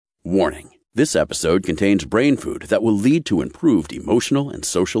Warning. This episode contains brain food that will lead to improved emotional and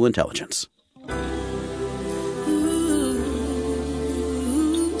social intelligence.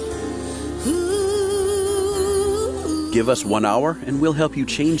 Give us 1 hour and we'll help you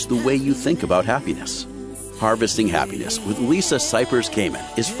change the way you think about happiness. Harvesting Happiness with Lisa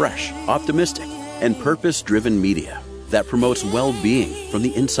Cypers-Kamen is fresh, optimistic, and purpose-driven media that promotes well-being from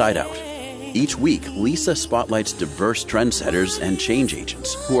the inside out. Each week, Lisa spotlights diverse trendsetters and change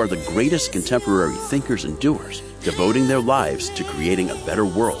agents who are the greatest contemporary thinkers and doers, devoting their lives to creating a better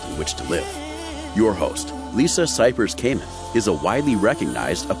world in which to live. Your host, Lisa Cypers-Kamen, is a widely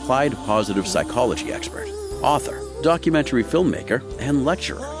recognized applied positive psychology expert, author, documentary filmmaker, and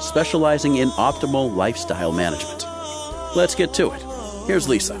lecturer specializing in optimal lifestyle management. Let's get to it. Here's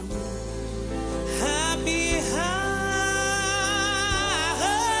Lisa.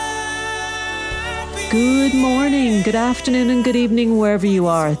 Good morning, good afternoon, and good evening, wherever you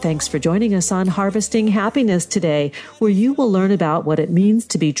are. Thanks for joining us on Harvesting Happiness today, where you will learn about what it means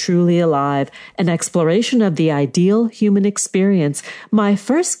to be truly alive, an exploration of the ideal human experience. My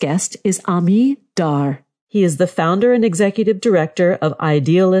first guest is Ami Dar. He is the founder and executive director of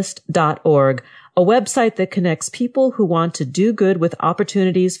Idealist.org, a website that connects people who want to do good with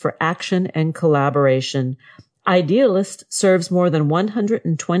opportunities for action and collaboration. Idealist serves more than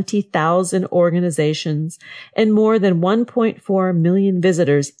 120,000 organizations and more than 1.4 million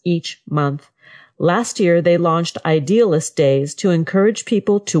visitors each month. Last year, they launched Idealist Days to encourage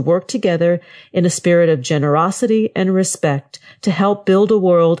people to work together in a spirit of generosity and respect to help build a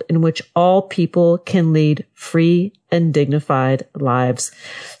world in which all people can lead free and dignified lives.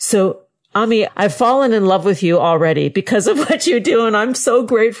 So, Ami, I've fallen in love with you already because of what you do, and I'm so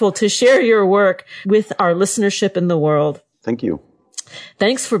grateful to share your work with our listenership in the world. Thank you.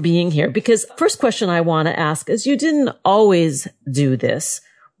 Thanks for being here, because first question I want to ask is, you didn't always do this.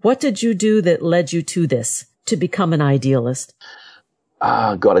 What did you do that led you to this, to become an idealist?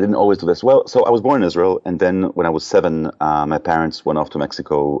 God, I didn't always do this. Well, so I was born in Israel, and then when I was 7, my parents went off to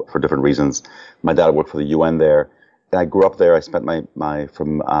Mexico for different reasons. My dad worked for the UN there. And I grew up there. I spent my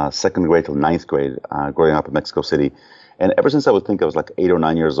from second grade till 9th grade growing up in Mexico City. And ever since I was like 8 or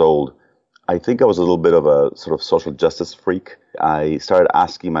 9 years old, I think I was a little bit of a sort of social justice freak. I started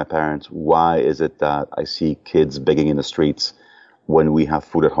asking my parents, why is it that I see kids begging in the streets when we have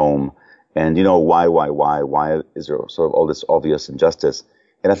food at home? And, why is there sort of all this obvious injustice?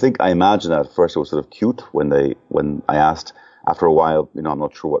 And I think I imagined at first it was sort of cute when I asked. After a while, I'm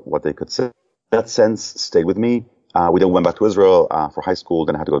not sure what they could say. That sense stayed with me. We then went back to Israel for high school.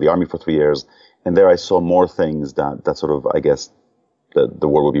 Then I had to go to the army for 3 years. And there I saw more things that sort of, I guess, the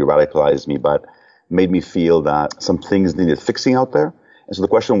word would be radicalized me, but made me feel that some things needed fixing out there. And so the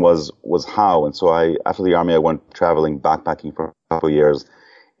question was how. And so after the army, I went traveling, backpacking for a couple of years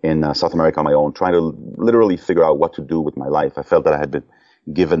in South America on my own, trying to literally figure out what to do with my life. I felt that I had been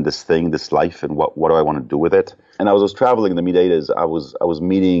given this thing, this life, and what do I want to do with it? And I was traveling in the mid-'80s. I was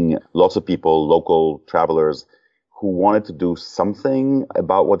meeting lots of people, local travelers, who wanted to do something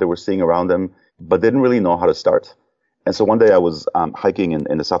about what they were seeing around them, but didn't really know how to start. And so one day I was hiking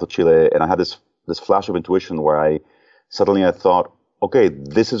in the south of Chile, and I had this flash of intuition where I thought, okay,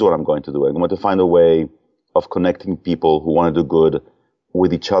 this is what I'm going to do. I'm going to find a way of connecting people who want to do good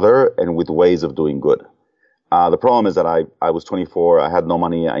with each other and with ways of doing good. The problem is that I was 24, I had no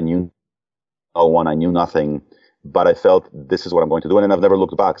money, I knew no one, I knew nothing, but I felt this is what I'm going to do, and I've never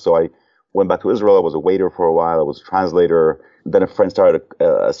looked back. So I went back to Israel. I was a waiter for a while. I was a translator. Then a friend started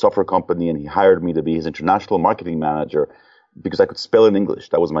a software company, and he hired me to be his international marketing manager because I could spell in English.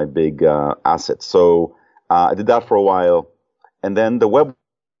 That was my big asset. So I did that for a while. And then the web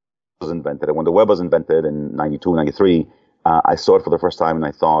was invented. And when the web was invented in 92, 93, I saw it for the first time, and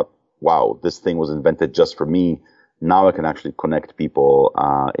I thought, wow, this thing was invented just for me. Now I can actually connect people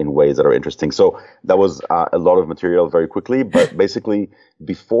in ways that are interesting. So that was a lot of material very quickly. But basically,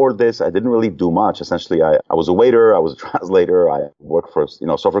 before this, I didn't really do much. Essentially, I was a waiter. I was a translator. I worked for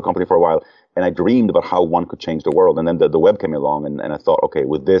a software company for a while. And I dreamed about how one could change the world. And then the web came along. And I thought, okay,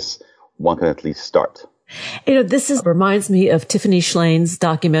 with this, one can at least start. This reminds me of Tiffany Schlein's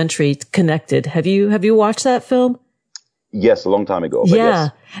documentary, Connected. Have you watched that film? Yes, a long time ago. Yeah.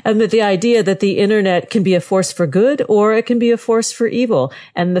 Yes. And the idea that the internet can be a force for good or it can be a force for evil.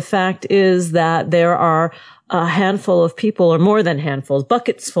 And the fact is that there are a handful of people, or more than handfuls,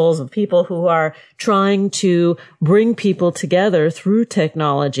 buckets fulls of people who are trying to bring people together through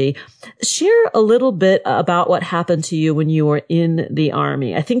technology. Share a little bit about what happened to you when you were in the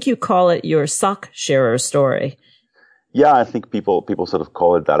army. I think you call it your sock sharer story. Yeah, I think people sort of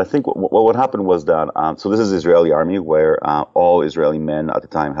call it that. I think what happened was that, so this is the Israeli army where all Israeli men at the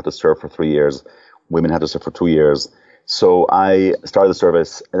time had to serve for 3 years. Women had to serve for 2 years. So I started the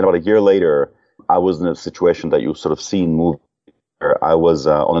service, and about a year later, I was in a situation that you sort of seen move. I was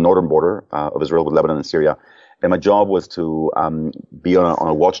on the northern border of Israel with Lebanon and Syria, and my job was to be on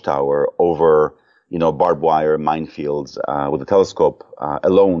a watchtower over, barbed wire minefields with a telescope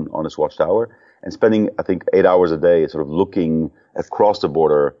alone on this watchtower, and spending, I think, 8 hours a day sort of looking across the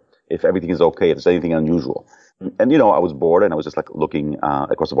border if everything is okay, if there's anything unusual. And, I was bored, and I was just like looking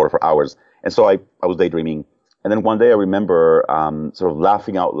across the border for hours. And so I was daydreaming. And then one day I remember sort of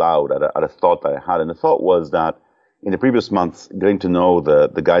laughing out loud at a thought that I had. And the thought was that in the previous months, getting to know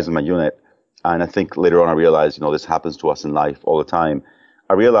the guys in my unit, and I think later on I realized, this happens to us in life all the time.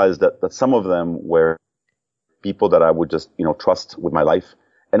 I realized that some of them were people that I would just, trust with my life,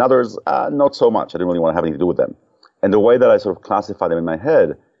 and others, not so much. I didn't really want to have anything to do with them. And the way that I sort of classified them in my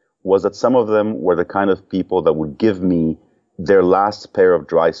head was that some of them were the kind of people that would give me their last pair of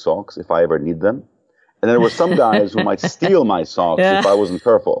dry socks if I ever need them. And then there were some guys who might steal my socks if I wasn't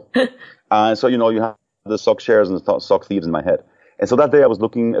careful. So, you have the sock shares and the sock thieves in my head. And so that day I was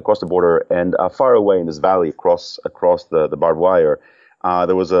looking across the border, and far away in this valley across the barbed wire,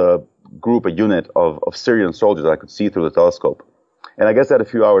 there was a unit of Syrian soldiers that I could see through the telescope. And I guess they had a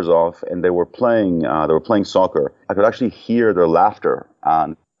few hours off, and they were playing soccer. I could actually hear their laughter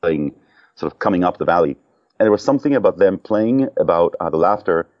playing, sort of coming up the valley. And there was something about them playing, about the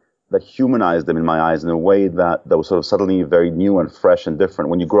laughter, that humanized them in my eyes in a way that was sort of suddenly very new and fresh and different.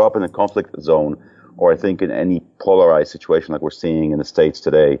 When you grow up in a conflict zone, or I think in any polarized situation like we're seeing in the States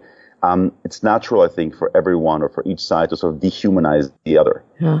today, it's natural, I think, for everyone or for each side to sort of dehumanize the other.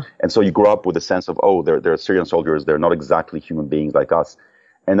 Yeah. And so you grow up with a sense of, they're Syrian soldiers, they're not exactly human beings like us.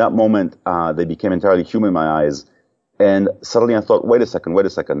 And that moment, they became entirely human in my eyes. And suddenly I thought, wait a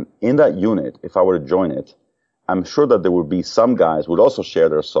second. In that unit, if I were to join it, I'm sure that there would be some guys who would also share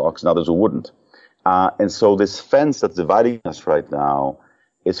their socks and others who wouldn't. And so this fence that's dividing us right now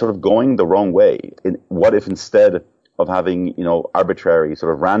is sort of going the wrong way. What if instead of having, arbitrary,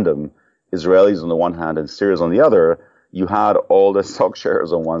 sort of random Israelis on the one hand and Syrians on the other, you had all the sock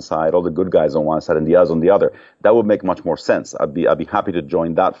sharers on one side, all the good guys on one side, and the others on the other? That would make much more sense. I'd be happy to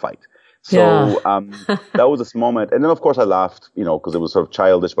join that fight. So that was this moment. And then, of course, I laughed, because it was sort of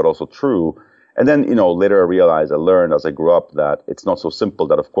childish but also true. And then, later I learned as I grew up that it's not so simple,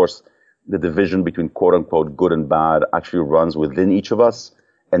 that, of course, the division between quote-unquote good and bad actually runs within each of us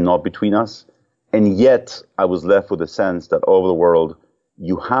and not between us. And yet I was left with a sense that all over the world,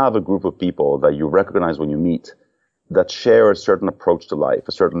 you have a group of people that you recognize when you meet that share a certain approach to life,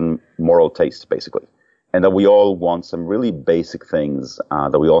 a certain moral taste, basically. And that we all want some really basic things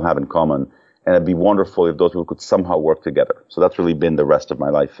that we all have in common. And it'd be wonderful if those people could somehow work together. So that's really been the rest of my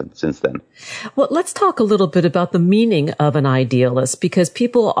life since then. Well, let's talk a little bit about the meaning of an idealist, because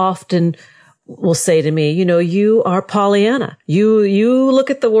people often will say to me, you are Pollyanna. You look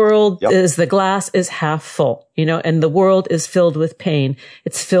at the world as the glass is half full, and the world is filled with pain.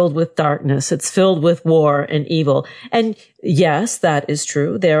 It's filled with darkness. It's filled with war and evil. And yes, that is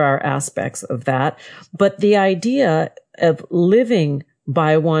true. There are aspects of that. But the idea of living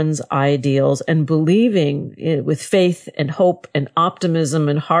by one's ideals and believing with faith and hope and optimism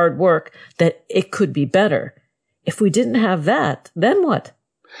and hard work that it could be better. If we didn't have that, then what?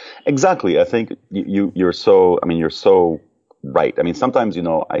 Exactly. I think you're so right. I mean, sometimes,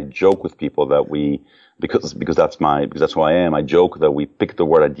 I joke with people that because that's who I am. I joke that we picked the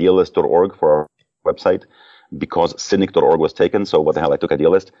word idealist.org for our website because cynic.org was taken. So what the hell, I took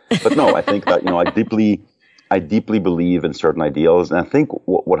idealist. But no, I think that, I deeply believe in certain ideals. And I think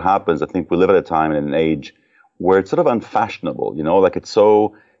what happens, I think we live at a time and an age where it's sort of unfashionable, like it's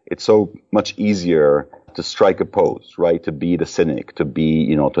so much easier to strike a pose, right? To be the cynic, to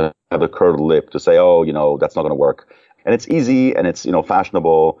be, to have a curled lip, to say, that's not going to work. And it's easy and it's,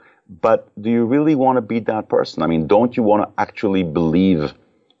 fashionable. But do you really want to be that person? I mean, don't you want to actually believe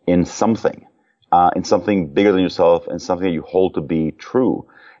in something bigger than yourself and something that you hold to be true?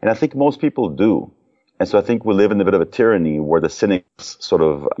 And I think most people do. And so I think we live in a bit of a tyranny where the cynics sort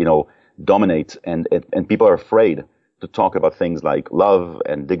of, dominate and people are afraid to talk about things like love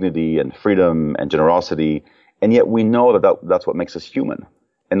and dignity and freedom and generosity. And yet we know that's what makes us human.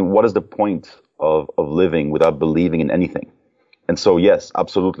 And what is the point of living without believing in anything? And so, yes,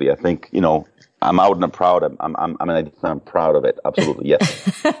 absolutely. I think, I'm out and I'm proud. I'm proud of it. Absolutely.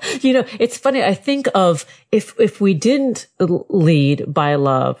 Yes. It's funny. I think of if we didn't lead by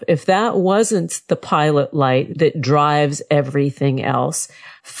love, if that wasn't the pilot light that drives everything else,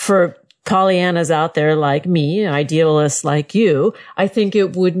 for Pollyannas out there like me, idealists like you, I think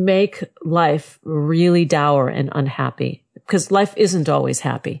it would make life really dour and unhappy because life isn't always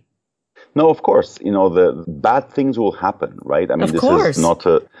happy. No, of course, the bad things will happen, right? I mean, Of this course. is not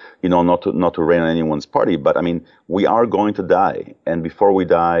to, not to rain on anyone's party, but I mean, we are going to die. And before we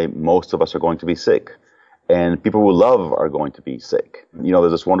die, most of us are going to be sick. And people we love are going to be sick.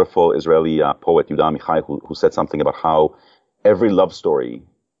 There's this wonderful Israeli poet, Yudah Amichai, who said something about how every love story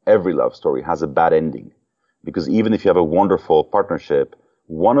has a bad ending. Because even if you have a wonderful partnership,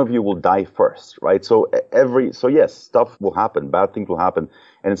 one of you will die first, right? So yes, stuff will happen, bad things will happen.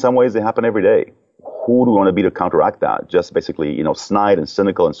 And in some ways, they happen every day. Who do we want to be to counteract that? Just basically, snide and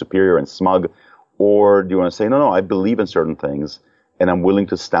cynical and superior and smug? Or do you want to say, no, I believe in certain things and I'm willing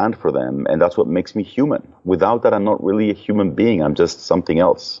to stand for them. And that's what makes me human. Without that, I'm not really a human being. I'm just something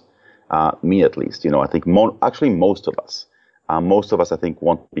else. Me, at least. I think most of us, I think,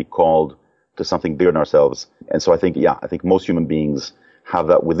 want to be called to something bigger than ourselves. And so I think most human beings have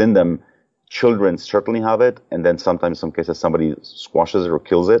that within them. Children certainly have it, and then sometimes, in some cases, somebody squashes it or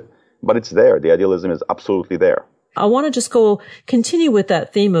kills it. But it's there. The idealism is absolutely there. I want to just continue with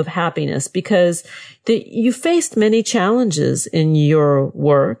that theme of happiness because you faced many challenges in your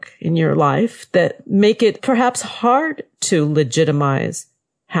work, in your life, that make it perhaps hard to legitimize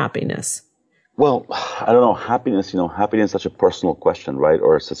happiness. Well, I don't know. Happiness is such a personal question, right?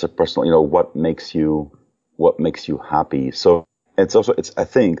 Or it's such a personal, what makes you happy? So I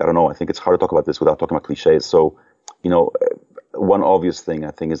think it's hard to talk about this without talking about cliches. So, one obvious thing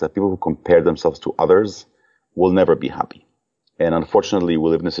I think is that people who compare themselves to others will never be happy. And unfortunately, we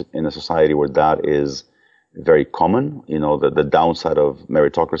live in a society where that is very common. The downside of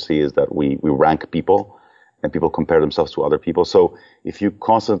meritocracy is that we rank people and people compare themselves to other people. So if you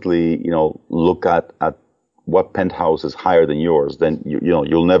constantly, look at what penthouse is higher than yours, then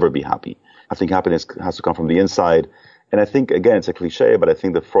you'll never be happy. I think happiness has to come from the inside. And I think, again, it's a cliche, but I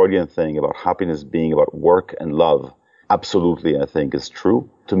think the Freudian thing about happiness being about work and love, absolutely, I think, is true.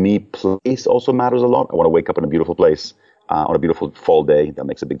 To me, place also matters a lot. I want to wake up in a beautiful place on a beautiful fall day. That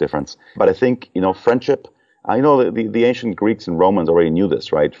makes a big difference. But I think, friendship, the ancient Greeks and Romans already knew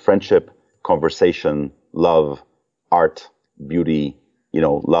this, right? Friendship, conversation, love, art, beauty,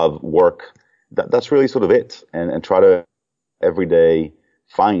 love, work. That's really sort of it. And try to every day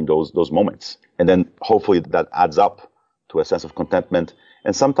find those moments. And then hopefully that adds up to a sense of contentment.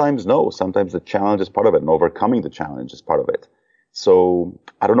 And sometimes sometimes the challenge is part of it, and overcoming the challenge is part of it. So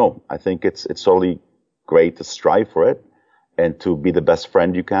I don't know. I think it's totally great to strive for it and to be the best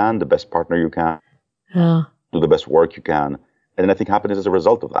friend you can, the best partner you can, do the best work you can. And then I think happiness is a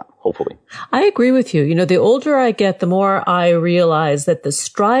result of that, hopefully. I agree with you. The older I get, the more I realize that the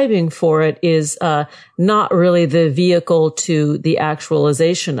striving for it is not really the vehicle to the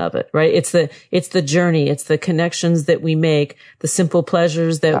actualization of it, right? It's the journey. It's the connections that we make, the simple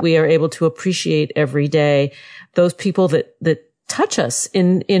pleasures that we are able to appreciate every day. Those people that touch us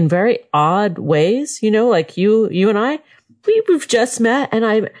in very odd ways, like you and I, we've just met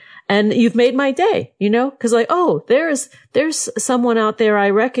and you've made my day, cause there's someone out there I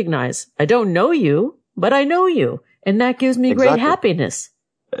recognize. I don't know you, but I know you. And that gives me great happiness.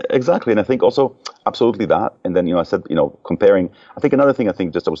 Exactly. And I think also absolutely that. And then, I said, comparing, I think another thing I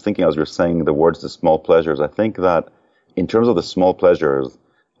was thinking as you were saying the words, the small pleasures, I think that in terms of the small pleasures,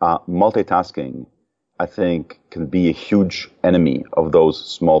 multitasking, I think can be a huge enemy of those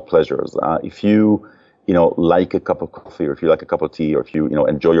small pleasures. If you like a cup of coffee, or if you like a cup of tea, or if you,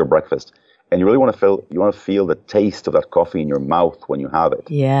 enjoy your breakfast, and you really want to feel the taste of that coffee in your mouth when you have it.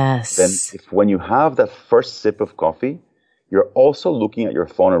 Yes. Then when you have that first sip of coffee, you're also looking at your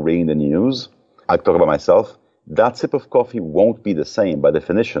phone and reading the news. I talk about myself. That sip of coffee won't be the same by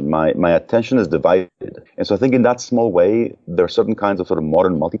definition. My attention is divided. And so I think in that small way, there are certain kinds of sort of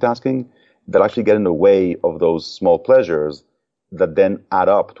modern multitasking that actually get in the way of those small pleasures that then add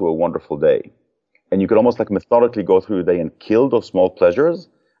up to a wonderful day. And you could almost like methodically go through your day and kill those small pleasures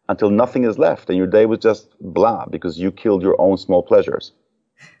until nothing is left. And your day was just blah because you killed your own small pleasures.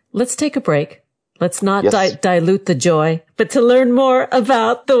 Let's take a break. Let's not dilute the joy. But to learn more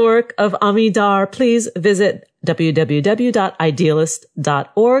about the work of Amidar, please visit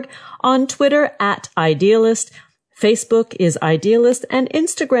www.idealist.org, on Twitter @idealist, Facebook is Idealist, and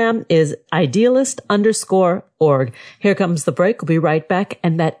Instagram is idealist_org. Here comes the break. We'll be right back.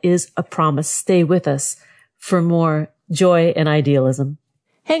 And that is a promise. Stay with us for more joy and idealism.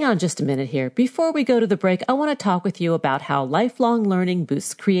 Hang on just a minute here. Before we go to the break, I want to talk with you about how lifelong learning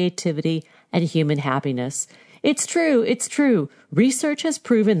boosts creativity and human happiness. It's true. It's true. Research has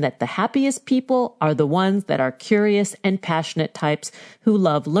proven that the happiest people are the ones that are curious and passionate types who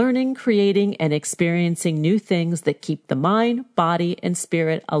love learning, creating, and experiencing new things that keep the mind, body, and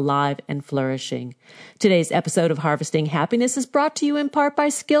spirit alive and flourishing. Today's episode of Harvesting Happiness is brought to you in part by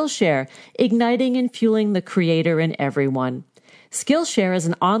Skillshare, igniting and fueling the creator in everyone. Skillshare is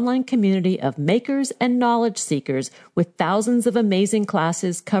an online community of makers and knowledge seekers with thousands of amazing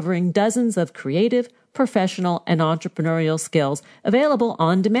classes covering dozens of creative, professional, and entrepreneurial skills available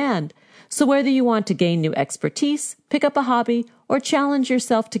on demand. So whether you want to gain new expertise, pick up a hobby, or challenge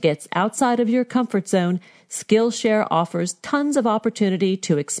yourself to get outside of your comfort zone, Skillshare offers tons of opportunity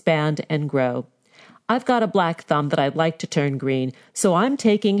to expand and grow. I've got a black thumb that I'd like to turn green, so I'm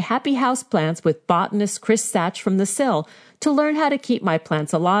taking Happy Houseplants with botanist Chris Satch from the Sill to learn how to keep my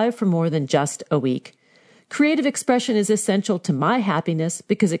plants alive for more than just a week. Creative expression is essential to my happiness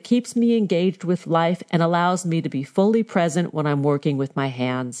because it keeps me engaged with life and allows me to be fully present when I'm working with my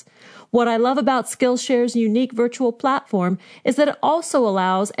hands. What I love about Skillshare's unique virtual platform is that it also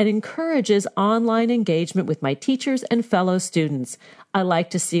allows and encourages online engagement with my teachers and fellow students. I like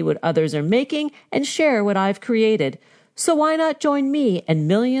to see what others are making and share what I've created. So why not join me and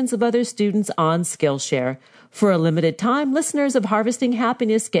millions of other students on Skillshare? For a limited time, listeners of Harvesting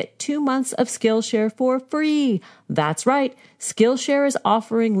Happiness get 2 months of Skillshare for free. That's right. Skillshare is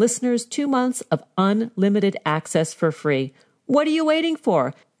offering listeners 2 months of unlimited access for free. What are you waiting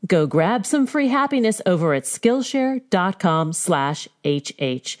for? Go grab some free happiness over at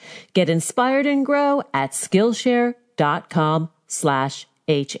Skillshare.com/HH. Get inspired and grow at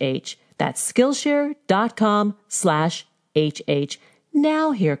Skillshare.com/HH. That's Skillshare.com/HH.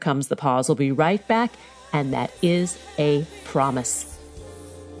 Now here comes the pause. We'll be right back. And that is a promise.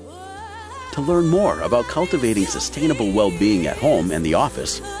 To learn more about cultivating sustainable well-being at home and the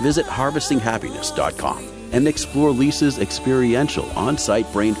office, visit harvestinghappiness.com and explore Lisa's experiential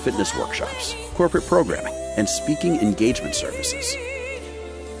on-site brain fitness workshops, corporate programming, and speaking engagement services.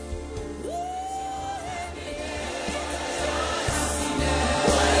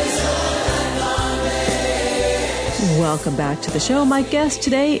 Welcome back to the show. My guest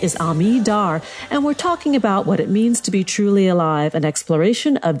today is Ami Dar, and we're talking about what it means to be truly alive, an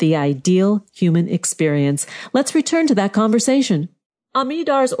exploration of the ideal human experience. Let's return to that conversation. Ami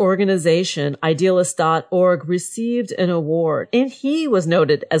Dar's organization, Idealist.org, received an award, and he was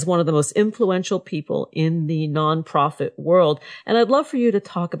noted as one of the most influential people in the nonprofit world. And I'd love for you to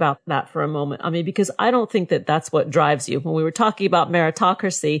talk about that for a moment, Ami, because I don't think that that's what drives you. When we were talking about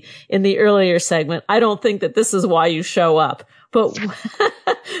meritocracy in the earlier segment, I don't think that this is why you show up. But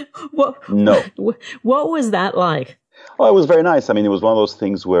what was that like? Oh, it was very nice. I mean, it was one of those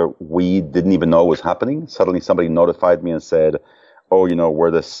things where we didn't even know it was happening. Suddenly somebody notified me and said, oh,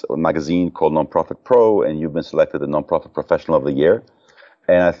 we're this magazine called Nonprofit Pro, and you've been selected the Nonprofit Professional of the Year.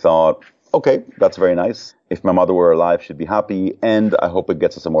 And I thought, okay, that's very nice. If my mother were alive, she'd be happy, and I hope it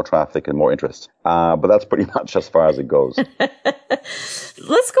gets us some more traffic and more interest. But that's pretty much as far as it goes.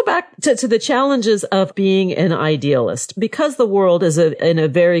 Let's go back to the challenges of being an idealist, because the world is in a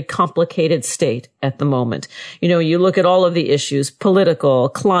very complicated state at the moment. You look at all of the issues, political,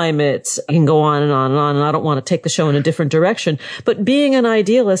 climate, you can go on and on and on, and I don't want to take the show in a different direction, but being an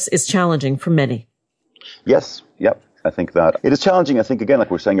idealist is challenging for many. Yes, yep. I think that it is challenging. I think, again, like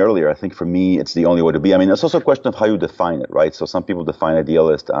we were saying earlier, I think for me, it's the only way to be. I mean, it's also a question of how you define it, right? So some people define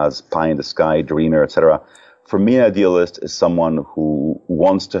idealist as pie in the sky, dreamer, etc. For me, an idealist is someone who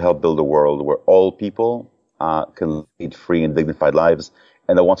wants to help build a world where all people can lead free and dignified lives,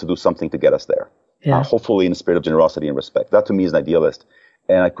 and that wants to do something to get us there. Yeah. Hopefully in a spirit of generosity and respect. That to me is an idealist.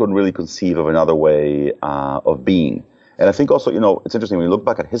 And I couldn't really conceive of another way of being. And I think also, it's interesting when you look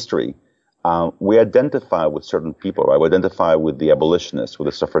back at history, we identify with certain people, right? We identify with the abolitionists, with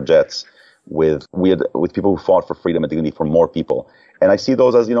the suffragettes, with people who fought for freedom and dignity for more people. And I see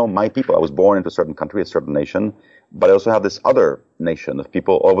those as, my people. I was born into a certain country, a certain nation, but I also have this other nation of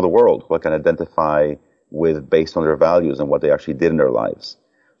people all over the world who I can identify with based on their values and what they actually did in their lives.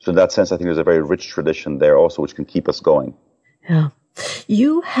 So in that sense, I think there's a very rich tradition there also, which can keep us going. Yeah.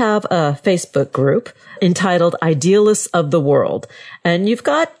 You have a Facebook group entitled Idealists of the World, and you've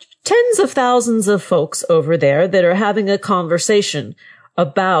got tens of thousands of folks over there that are having a conversation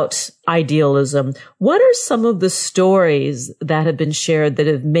about idealism. What are some of the stories that have been shared that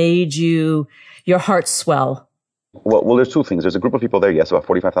have made your heart swell? Well, there's two things. There's a group of people there, yes, about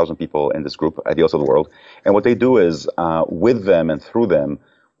 45,000 people in this group, Ideals of the World. And what they do is, with them and through them,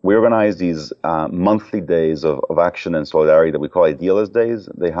 we organize these monthly days of action and solidarity that we call Idealist Days.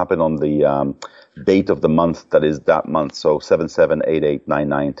 They happen on the date of the month that is that month. So 7/7, 8/8,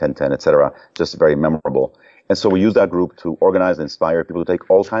 9/9, 10/10, etc. Just very memorable. And so we use that group to organize and inspire people to take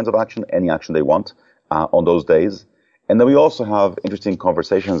all kinds of action, any action they want on those days. And then we also have interesting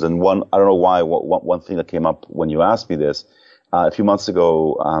conversations. And I don't know why, one thing that came up when you asked me this, a few months ago,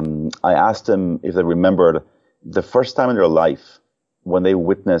 I asked them if they remembered the first time in their life when they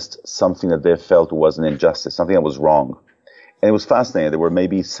witnessed something that they felt was an injustice, something that was wrong. And it was fascinating. There were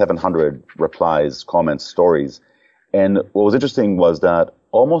maybe 700 replies, comments, stories. And what was interesting was that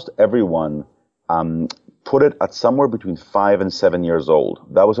almost everyone put it at somewhere between 5 and 7 years old.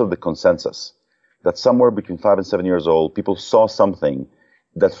 That was sort of the consensus, that somewhere between 5 and 7 years old, people saw something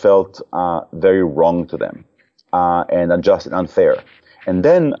that felt very wrong to them and unjust and unfair. And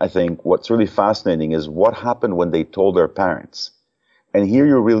then I think what's really fascinating is what happened when they told their parents. And here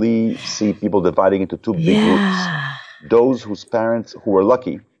you really see people dividing into two big groups. Those whose parents, who were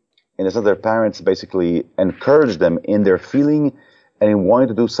lucky, in the sense their parents basically encouraged them in their feeling and in wanting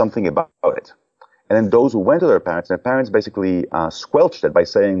to do something about it. And then those who went to their parents, and their parents basically squelched it by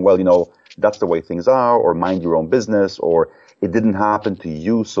saying, well, that's the way things are, or mind your own business, or it didn't happen to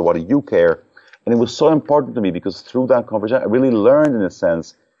you, so what do you care? And it was so important to me because through that conversation, I really learned, in a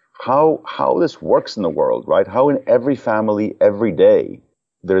sense, how this works in the world, right? How in every family, every day,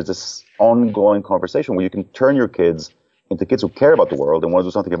 there's this ongoing conversation where you can turn your kids into kids who care about the world and want to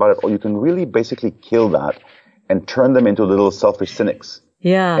do something about it, or you can really basically kill that and turn them into little selfish cynics.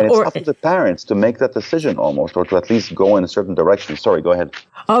 Yeah. And it's up to the parents to make that decision almost, or to at least go in a certain direction. Sorry, go ahead.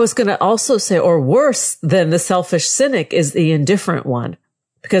 I was going to also say, or worse than the selfish cynic is the indifferent one,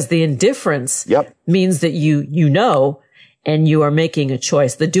 because the indifference means that you know, and you are making a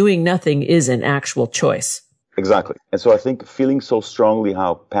choice. The doing nothing is an actual choice. Exactly. And so I think feeling so strongly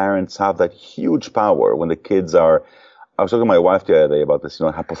how parents have that huge power when the kids are, I was talking to my wife the other day about this,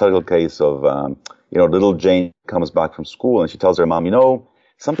 hypothetical case of, little Jane comes back from school and she tells her mom,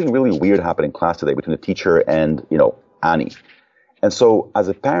 something really weird happened in class today between the teacher and, Annie. And so as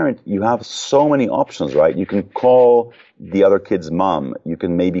a parent, you have so many options, right? You can call the other kid's mom. You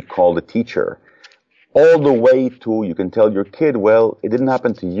can maybe call the teacher. All the way to, you can tell your kid, well, it didn't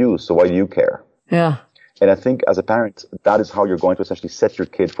happen to you, so why do you care? Yeah. And I think as a parent, that is how you're going to essentially set your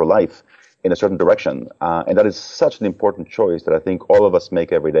kid for life in a certain direction. And that is such an important choice that I think all of us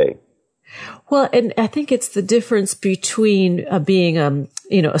make every day. Well, and I think it's the difference between being,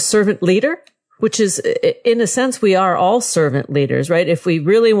 a servant leader, which is, in a sense, we are all servant leaders, right? If we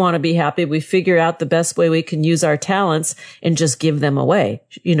really want to be happy, we figure out the best way we can use our talents and just give them away,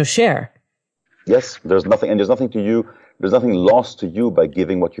 share. Yes, there's nothing lost to you by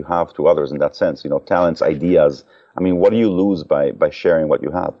giving what you have to others in that sense, talents, ideas. I mean, what do you lose by sharing what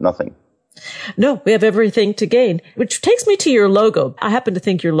you have? Nothing. No, we have everything to gain, which takes me to your logo. I happen to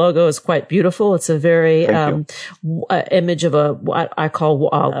think your logo is quite beautiful. It's a very image of what I call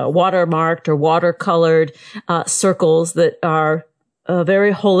watermarked or watercolored circles that are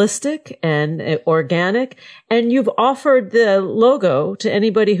very holistic and organic. And you've offered the logo to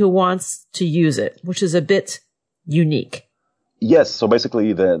anybody who wants to use it, which is a bit unique. Yes. So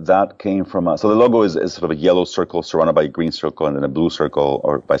basically that came from, so the logo is sort of a yellow circle surrounded by a green circle and then a blue circle,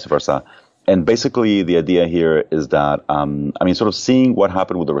 or vice versa. And basically the idea here is that, sort of seeing what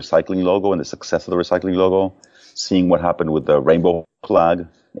happened with the recycling logo and the success of the recycling logo, seeing what happened with the rainbow flag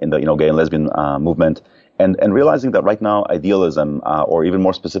in the, gay and lesbian movement, and realizing that right now idealism, or even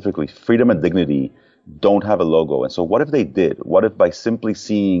more specifically, freedom and dignity don't have a logo. And so what if they did? What if by simply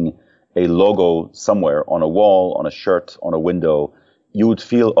seeing a logo somewhere on a wall, on a shirt, on a window, you would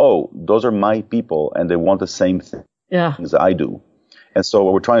feel, oh, those are my people and they want the same things I do. And so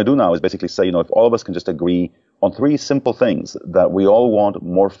what we're trying to do now is basically say, if all of us can just agree on 3 simple things, that we all want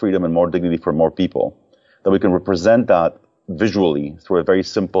more freedom and more dignity for more people, that we can represent that visually through a very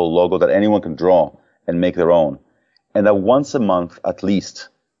simple logo that anyone can draw and make their own. And that once a month, at least,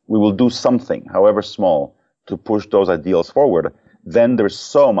 we will do something, however small, to push those ideals forward. Then there's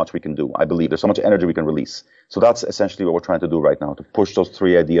so much we can do, I believe. There's so much energy we can release. So that's essentially what we're trying to do right now, to push those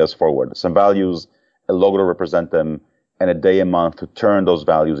 3 ideas forward. Some values, a logo to represent them, and a day a month to turn those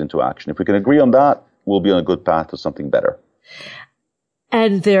values into action. If we can agree on that, we'll be on a good path to something better.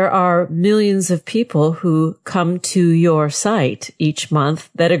 And there are millions of people who come to your site each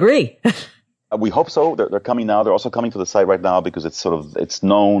month that agree. We hope so. They're coming now. They're also coming to the site right now because it's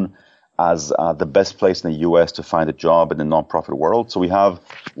known as the best place in the U.S. to find a job in the nonprofit world. So we have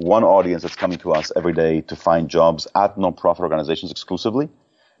one audience that's coming to us every day to find jobs at nonprofit organizations exclusively.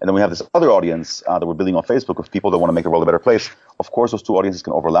 And then we have this other audience that we're building on Facebook of people that want to make the world a better place. Of course, those 2 audiences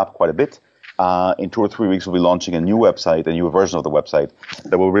can overlap quite a bit. In 2 or 3 weeks, we'll be launching a new website, a new version of the website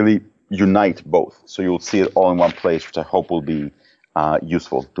that will really unite both. So you'll see it all in one place, which I hope will be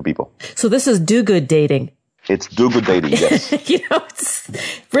useful to people. So this is do-good dating. It's do good dating, yes. It's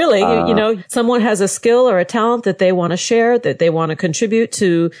really, someone has a skill or a talent that they want to share, that they want to contribute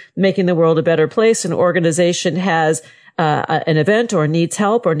to making the world a better place. An organization has an event or needs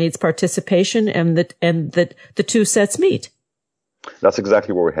help or needs participation, and the two sets meet. That's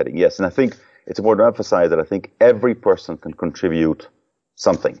exactly where we're heading, yes. And I think it's important to emphasize that I think every person can contribute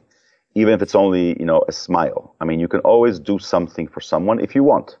something, even if it's only, a smile. I mean, you can always do something for someone if you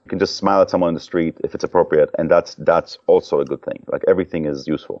want. You can just smile at someone in the street if it's appropriate, and that's also a good thing. Like, everything is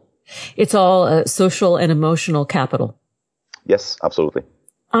useful. It's all social and emotional capital. Yes, absolutely.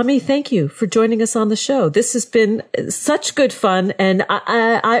 Ami, thank you for joining us on the show. This has been such good fun, and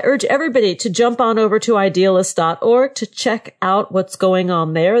I urge everybody to jump on over to idealist.org to check out what's going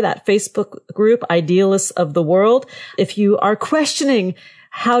on there, that Facebook group, Idealists of the World. If you are questioning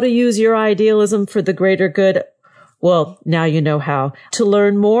how to use your idealism for the greater good, well, now you know how. To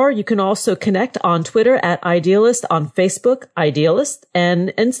learn more, you can also connect on Twitter at Idealist, on Facebook, Idealist, and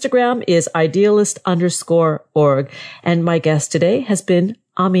Instagram is idealist_org. And my guest today has been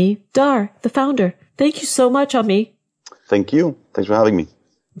Ami Dar, the founder. Thank you so much, Ami. Thank you. Thanks for having me.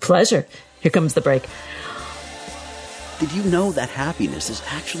 Pleasure. Here comes the break. Did you know that happiness is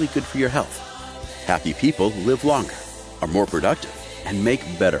actually good for your health? Happy people live longer, are more productive, and make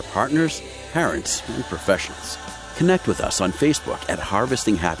better partners, parents, and professionals. Connect with us on Facebook at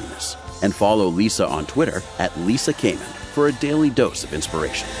Harvesting Happiness and follow Lisa on Twitter at Lisa Kamen for a daily dose of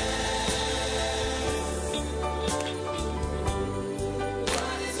inspiration.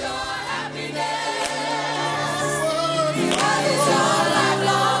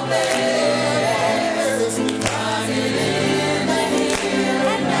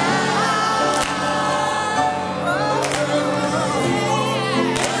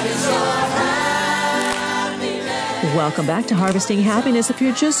 Welcome back to Harvesting Happiness. If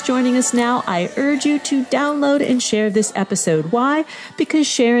you're just joining us now, I urge you to download and share this episode. Why? Because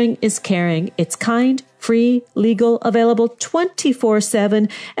sharing is caring. It's kind, free, legal, available 24/7.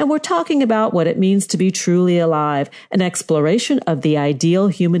 And we're talking about what it means to be truly alive, an exploration of the ideal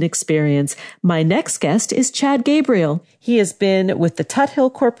human experience. My next guest is Chad Gabriel. He has been with the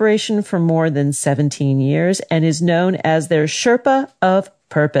Tuthill Corporation for more than 17 years and is known as their Sherpa of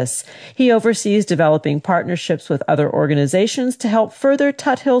Purpose. He oversees developing partnerships with other organizations to help further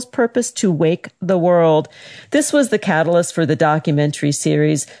Tuthill's purpose to wake the world. This was the catalyst for the documentary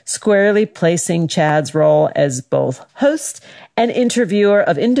series, squarely placing Chad's role as both host and interviewer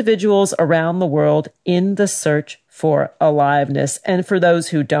of individuals around the world in the search for aliveness. And for those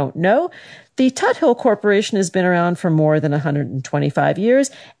who don't know, the Tuthill Corporation has been around for more than 125 years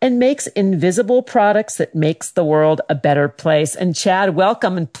and makes invisible products that makes the world a better place. And Chad,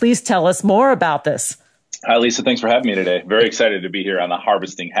 welcome, and please tell us more about this. Hi, Lisa. Thanks for having me today. Very excited to be here on the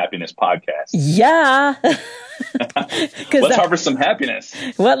Harvesting Happiness podcast. Yeah. Let's harvest some happiness.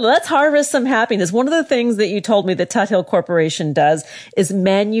 Well, let's harvest some happiness. One of the things that you told me the Tuthill Corporation does is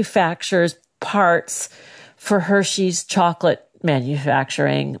manufactures parts for Hershey's chocolate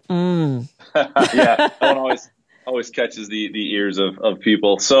manufacturing. Yeah, that one always catches the ears of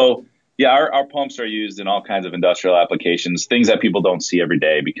people. So yeah, our pumps are used in all kinds of industrial applications, things that people don't see every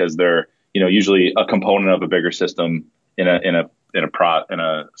day because they're usually a component of a bigger system in a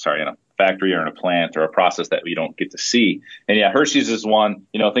factory or in a plant or a process that we don't get to see. And yeah, Hershey's is one.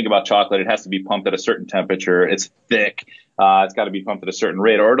 Think about chocolate; it has to be pumped at a certain temperature. It's thick. It's got to be pumped at a certain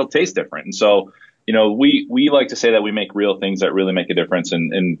rate, or it'll taste different. And so we like to say that we make real things that really make a difference,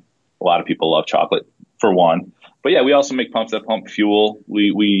 and a lot of people love chocolate for one. But yeah, we also make pumps that pump fuel.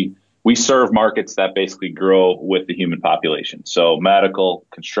 We serve markets that basically grow with the human population. So medical,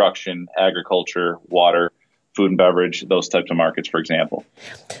 construction, agriculture, water, food and beverage, those types of markets, for example.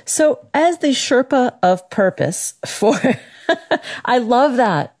 So as the Sherpa of Purpose I love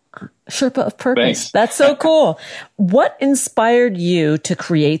that. Sherpa of Purpose. Thanks. That's so cool. What inspired you to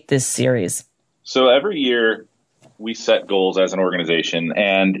create this series? So every year we set goals as an organization,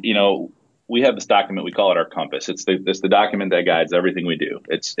 and we have this document, we call it our compass. It's the document that guides everything we do.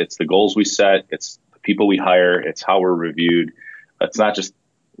 It's the goals we set, it's the people we hire, it's how we're reviewed. It's not just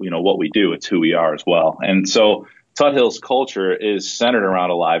what we do, it's who we are as well. And so Tuthill's culture is centered around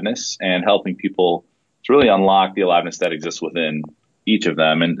aliveness and helping people to really unlock the aliveness that exists within each of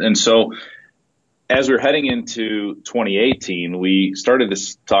them. And so as we're heading into 2018, we started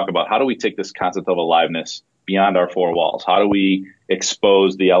this talk about how do we take this concept of aliveness beyond our four walls? How do we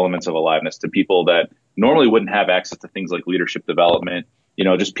expose the elements of aliveness to people that normally wouldn't have access to things like leadership development,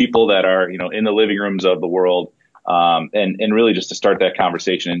 just people that are, in the living rooms of the world, and really just to start that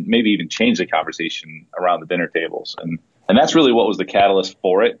conversation and maybe even change the conversation around the dinner tables. And that's really what was the catalyst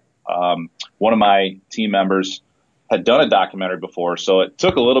for it. One of my team members had done a documentary before, so it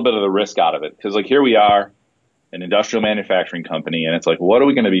took a little bit of the risk out of it. Because like here we are, an industrial manufacturing company, and it's like, what are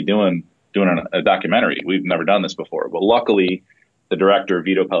we going to be doing a documentary? We've never done this before. But luckily, the director,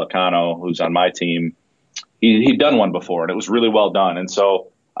 Vito Pellicano, who's on my team, he'd done one before, and it was really well done. And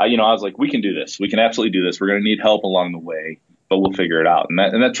so, I was like, we can do this. We can absolutely do this. We're going to need help along the way, but we'll figure it out.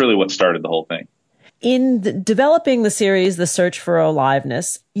 And that's really what started the whole thing. In developing the series, The Search for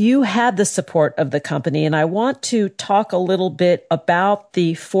Aliveness, you had the support of the company, and I want to talk a little bit about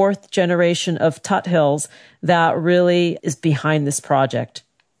the fourth generation of Tuthills that really is behind this project.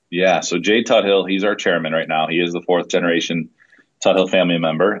 Yeah, so Jay Tuthill, he's our chairman right now. He is the fourth generation Tuthill family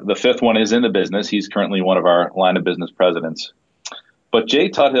member. The fifth one is in the business. He's currently one of our line of business presidents. But Jay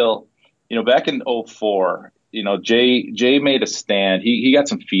Tuthill, back in 2004, Jay made a stand. He got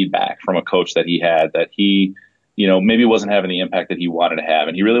some feedback from a coach that he had that he, maybe wasn't having the impact that he wanted to have.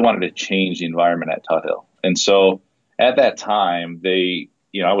 And he really wanted to change the environment at Tuthill. And so at that time, I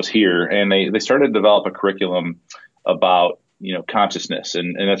was here, and they started to develop a curriculum about, consciousness.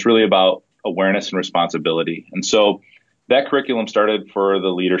 And it's really about awareness and responsibility. And so that curriculum started for the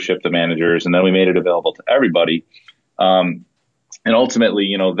leadership, the managers, and then we made it available to everybody. And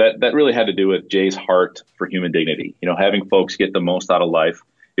ultimately, that really had to do with Jay's heart for human dignity, having folks get the most out of life.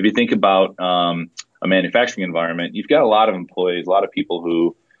 If you think about a manufacturing environment, you've got a lot of employees, a lot of people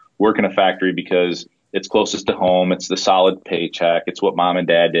who work in a factory because it's closest to home. It's the solid paycheck. It's what mom and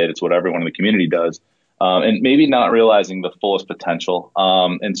dad did. It's what everyone in the community does. And maybe not realizing the fullest potential.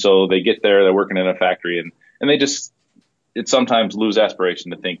 And so they get there, they're working in a factory, and they just sometimes lose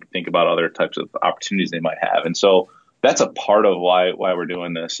aspiration to think about other types of opportunities they might have. And so that's a part of why we're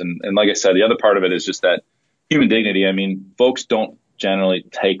doing this. And like I said, the other part of it is just that human dignity. I mean, folks don't generally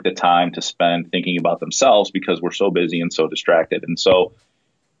take the time to spend thinking about themselves because we're so busy and so distracted. And so,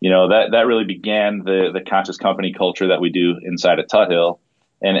 that really began the conscious company culture that we do inside of Tuthill.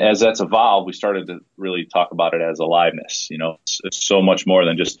 And as that's evolved, we started to really talk about it as aliveness. It's so much more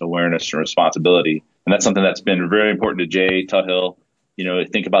than just awareness and responsibility. And that's something that's been very important to Jay Tuthill.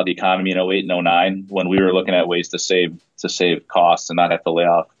 Think about the economy in 2008 and 2009 when we were looking at ways to save costs and not have to lay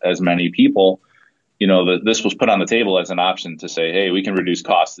off as many people. This was put on the table as an option to say, hey, we can reduce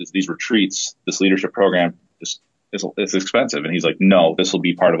costs. These retreats, this leadership program is expensive. And he's like, no, this will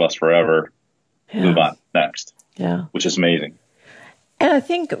be part of us forever. Yeah. Move on next. Yeah. Which is amazing. And I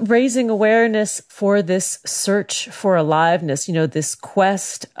think raising awareness for this search for aliveness, this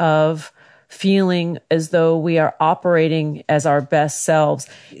quest of feeling as though we are operating as our best selves,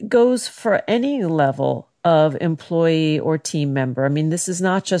 goes for any level of employee or team member. I mean, this is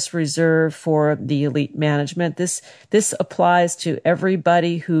not just reserved for the elite management. This applies to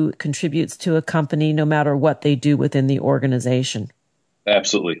everybody who contributes to a company, no matter what they do within the organization.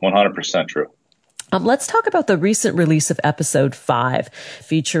 Absolutely. 100% true. Let's talk about the recent release of episode 5,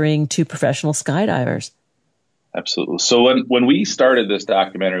 featuring 2 professional skydivers. Absolutely. So when we started this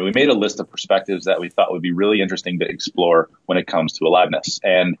documentary, we made a list of perspectives that we thought would be really interesting to explore when it comes to aliveness.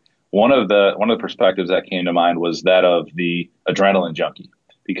 And one of the perspectives that came to mind was that of the adrenaline junkie,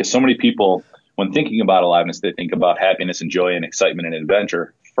 because so many people, when thinking about aliveness, they think about happiness and joy and excitement and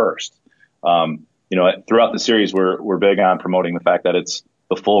adventure first. Throughout the series, we're big on promoting the fact that it's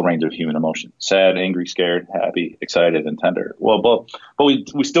the full range of human emotion: sad, angry, scared, happy, excited, and tender. Well, but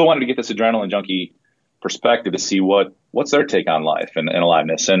we still wanted to get this adrenaline junkie perspective to see what's their take on life and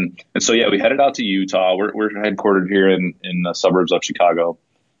aliveness. And so, yeah, we headed out to Utah. We're headquartered here in the suburbs of Chicago,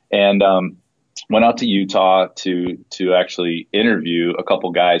 and went out to Utah to actually interview a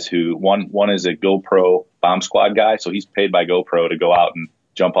couple guys who one is a GoPro bomb squad guy. So he's paid by GoPro to go out and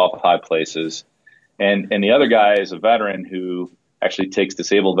jump off of high places. And the other guy is a veteran who actually takes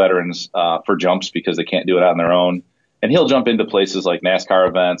disabled veterans for jumps because they can't do it on their own. And he'll jump into places like NASCAR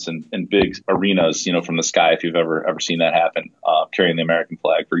events and big arenas, from the sky, if you've ever seen that happen, carrying the American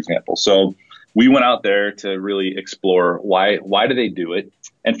flag, for example. So we went out there to really explore why do they do it,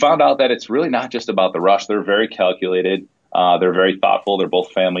 and found out that it's really not just about the rush. They're very calculated. They're very thoughtful. They're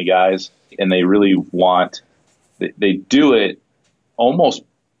both family guys, and they really they do it almost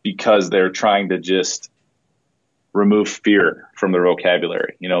because they're trying to just remove fear from their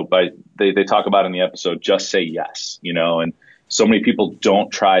vocabulary. They talk about in the episode, just say yes, and so many people don't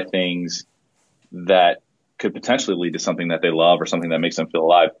try things that could potentially lead to something that they love or something that makes them feel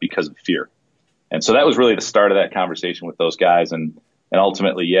alive because of fear. And so that was really the start of that conversation with those guys. And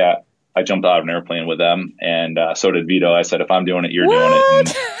ultimately, yeah, I jumped out of an airplane with them, and so did Vito. I said, if I'm doing it, you're doing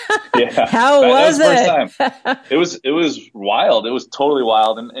it. And, yeah, How was it? That was the first time. It was wild. It was totally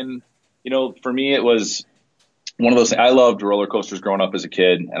wild. And for me, it was, one of those things. I loved roller coasters growing up as a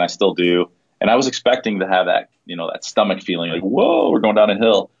kid, and I still do. And I was expecting to have that, that stomach feeling like, whoa, we're going down a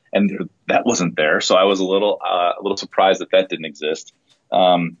hill. And that wasn't there. So I was a little surprised that didn't exist.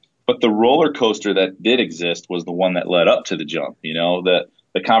 But the roller coaster that did exist was the one that led up to the jump. The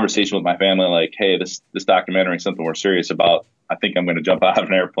conversation with my family, like, hey, this documentary is something we're serious about. I think I'm going to jump out of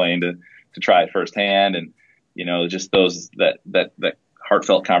an airplane to try it firsthand. And, just that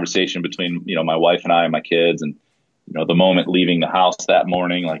heartfelt conversation between, my wife and I and my kids, and, the moment leaving the house that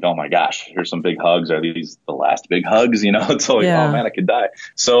morning, like, oh my gosh, here's some big hugs. Are these the last big hugs? It's like, oh man, I could die.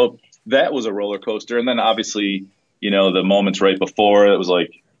 So that was a roller coaster. And then obviously, the moments right before, it was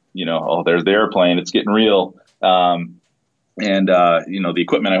like, oh, there's the airplane. It's getting real. The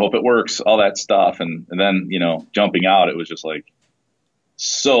equipment, I hope it works, all that stuff. And then, jumping out, it was just like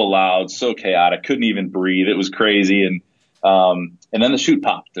so loud, so chaotic, couldn't even breathe. It was crazy. And then the chute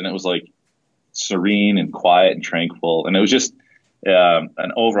popped, and it was like serene and quiet and tranquil. And it was just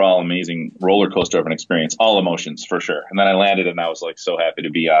an overall amazing roller coaster of an experience, all emotions for sure. And then I landed, and I was like so happy to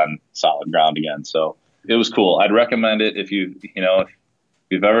be on solid ground again. So it was cool. I'd recommend it if you've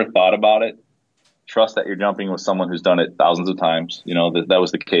ever thought about it. Trust that you're jumping with someone who's done it thousands of times. That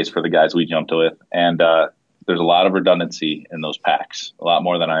was the case for the guys we jumped with. And there's a lot of redundancy in those packs, a lot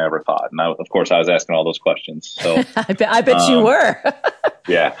more than I ever thought. And of course, I was asking all those questions. So I bet you were.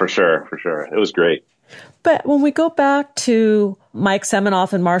 Yeah, for sure. It was great. But when we go back to Mike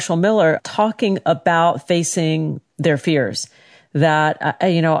Seminoff and Marshall Miller talking about facing their fears, that,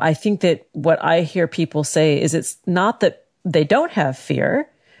 I think that what I hear people say is it's not that they don't have fear.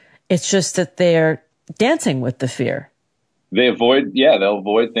 It's just that they're dancing with the fear. They'll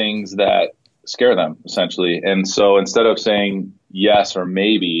avoid things that scare them, essentially. And so instead of saying yes or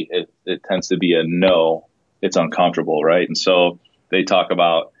maybe, it tends to be a no. It's uncomfortable, right? And so they talk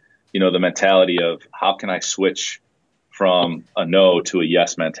about, the mentality of how can I switch from a no to a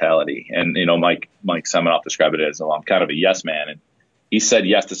yes mentality. And, Mike Seminoff described it as, I'm kind of a yes man. And he said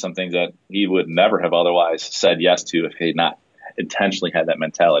yes to some things that he would never have otherwise said yes to if he had not intentionally had that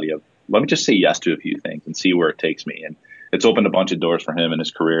mentality of, let me just say yes to a few things and see where it takes me. And it's opened a bunch of doors for him in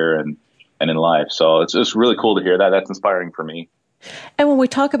his career and in life. So it's really cool to hear that. That's inspiring for me. And when we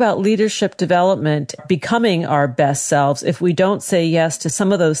talk about leadership development, becoming our best selves, if we don't say yes to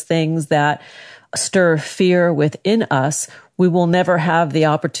some of those things that stir fear within us, we will never have the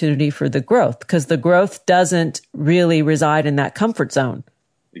opportunity for the growth, because the growth doesn't really reside in that comfort zone.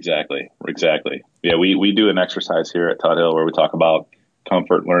 Exactly. Yeah, we do an exercise here at Todd Hill where we talk about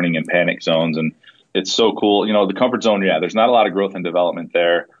comfort, learning, and panic zones. And it's so cool. The comfort zone, there's not a lot of growth and development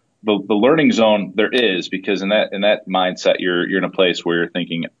there. The learning zone, there is, because in that mindset, you're in a place where you're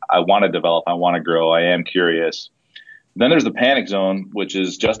thinking, I want to develop, I want to grow, I am curious. Then there's the panic zone, which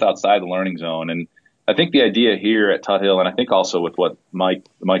is just outside the learning zone. And I think the idea here at Todd Hill, and I think also with what Mike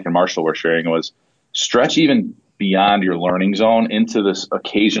and Marshall were sharing, was stretch even beyond your learning zone into this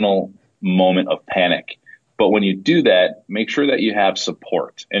occasional moment of panic. But when you do that, make sure that you have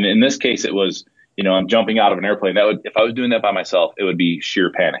support. And in this case, it was, I'm jumping out of an airplane. If I was doing that by myself, it would be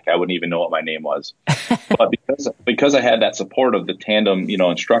sheer panic. I wouldn't even know what my name was. But because I had that support of the tandem,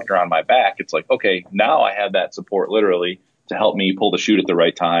 instructor on my back, it's like, okay, now I have that support literally to help me pull the chute at the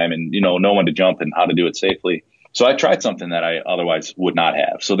right time and, know when to jump and how to do it safely. So I tried something that I otherwise would not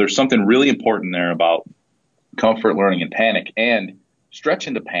have. So there's something really important there about comfort, learning, and panic, and stretch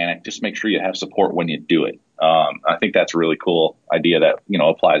into panic. Just make sure you have support when you do it. I think that's a really cool idea that,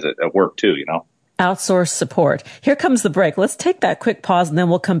 applies at work too, Outsource support. Here comes the break. Let's take that quick pause, and then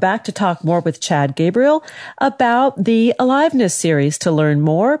we'll come back to talk more with Chad Gabriel about the Aliveness series. To learn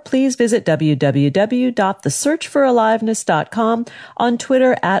more, please visit www.thesearchforaliveness.com, on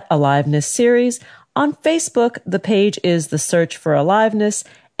Twitter @Aliveness Series. On Facebook, the page is The Search for Aliveness,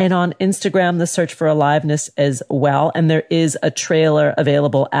 and on Instagram, The Search for Aliveness as well. And there is a trailer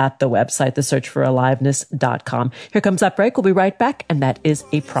available at the website, thesearchforaliveness.com. Here comes that break. We'll be right back, and that is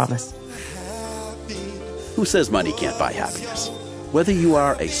a promise. Who says money can't buy happiness? Whether you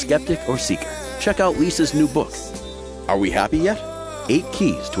are a skeptic or seeker, check out Lisa's new book. Are we happy yet? 8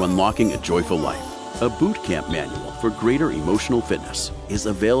 Keys to Unlocking a Joyful Life, a boot camp manual for greater emotional fitness, is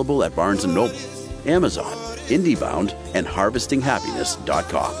available at Barnes & Noble, Amazon, IndieBound, and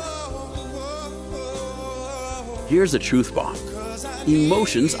HarvestingHappiness.com. Here's a truth bomb.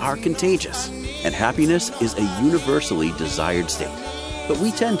 Emotions are contagious, and happiness is a universally desired state. But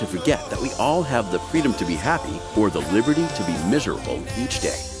we tend to forget that we all have the freedom to be happy or the liberty to be miserable each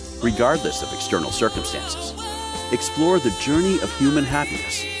day, regardless of external circumstances. Explore the journey of human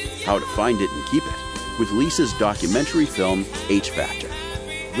happiness, how to find it and keep it, with Lisa's documentary film, H Factor.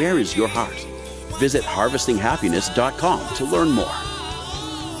 Where is your heart? Visit harvestinghappiness.com to learn more.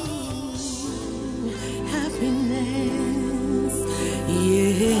 Happiness,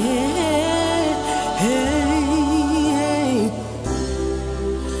 yeah.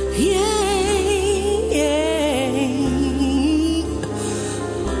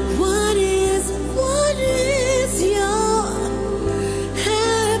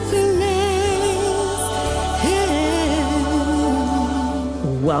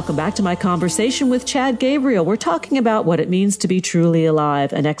 Welcome back to my conversation with Chad Gabriel. We're talking about what it means to be truly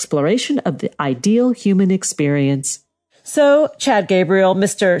alive, an exploration of the ideal human experience. So, Chad Gabriel,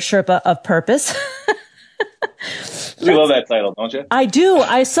 Mr. Sherpa of Purpose. You love that title, don't you? I do.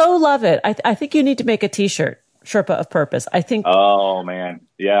 I so love it. I think you need to make a T-shirt, Sherpa of Purpose. I think. Oh man,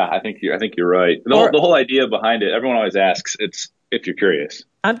 yeah. I think you're right. The whole idea behind it. Everyone always asks. It's if you're curious.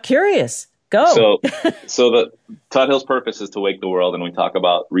 I'm curious. Go. So the Tuthill's purpose is to wake the world, and we talk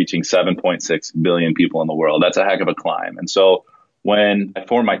about reaching 7.6 billion people in the world. That's a heck of a climb. And so when I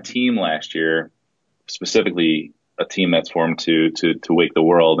formed my team last year, specifically a team that's formed to wake the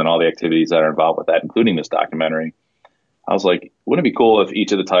world and all the activities that are involved with that, including this documentary, I was like, wouldn't it be cool if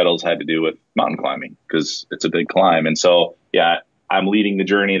each of the titles had to do with mountain climbing? Because it's a big climb. And so, yeah, I'm leading the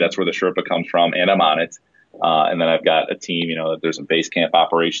journey. That's where the Sherpa comes from, and I'm on it. And then I've got a team, there's a base camp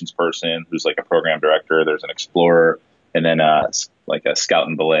operations person who's like a program director. There's an explorer, and then like a scout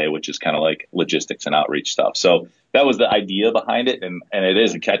and belay, which is kind of like logistics and outreach stuff. So that was the idea behind it. And it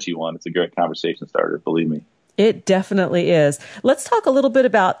is a catchy one. It's a great conversation starter, believe me. It definitely is. Let's talk a little bit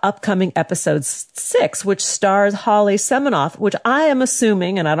about upcoming episode 6, which stars Holly Semenoff, which I am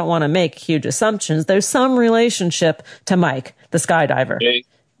assuming, and I don't want to make huge assumptions, there's some relationship to Mike, the skydiver.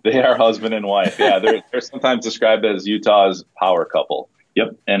 They are husband and wife. Yeah, they're sometimes described as Utah's power couple.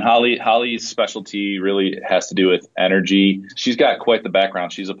 Yep. And Holly's specialty really has to do with energy. She's got quite the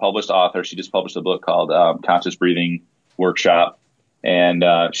background. She's a published author. She just published a book called Conscious Breathing Workshop. And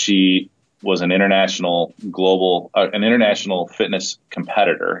she was an international fitness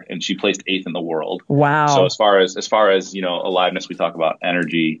competitor, and she placed 8th in the world. Wow. So as far as aliveness, we talk about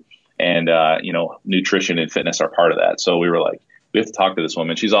energy, and nutrition and fitness are part of that. So we were like, we have to talk to this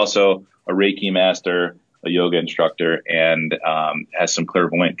woman. She's also a Reiki master, a yoga instructor, and has some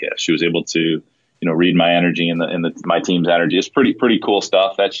clairvoyant gifts. She was able to, read my energy and my team's energy. It's pretty cool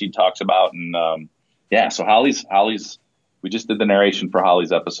stuff that she talks about. And so Holly's. We just did the narration for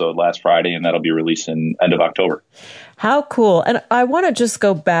Holly's episode last Friday, and that'll be released in end of October. How cool! And I want to just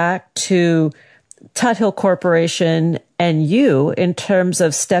go back to Tuthill Corporation and you in terms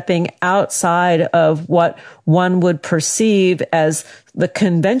of stepping outside of what one would perceive as the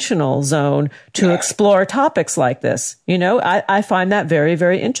conventional zone to explore topics like this. I find that very,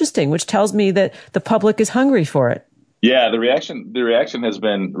 very interesting, which tells me that the public is hungry for it. Yeah, the reaction has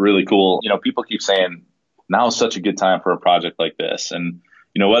been really cool. People keep saying now is such a good time for a project like this. And,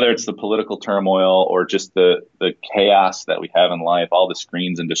 whether it's the political turmoil or just the chaos that we have in life, all the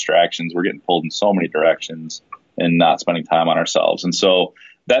screens and distractions, we're getting pulled in so many directions and not spending time on ourselves. And so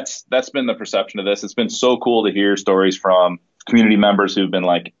that's been the perception of this. It's been so cool to hear stories from community members who've been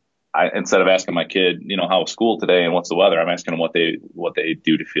like, instead of asking my kid, how was school today and what's the weather, I'm asking them what they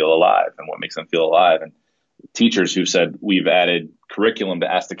do to feel alive and what makes them feel alive. And teachers who said we've added curriculum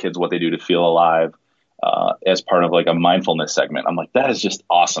to ask the kids what they do to feel alive as part of like a mindfulness segment. I'm like, that is just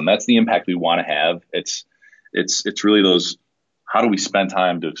awesome. That's the impact we want to have. It's really those, how do we spend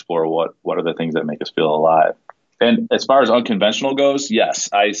time to explore what are the things that make us feel alive? And as far as unconventional goes, yes,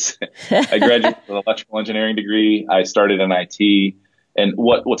 I graduated with an electrical engineering degree. I started in IT, and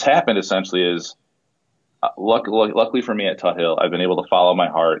what's happened essentially is, luckily for me at Tuthill, I've been able to follow my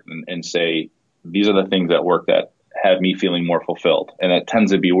heart and say, these are the things that work that have me feeling more fulfilled. And it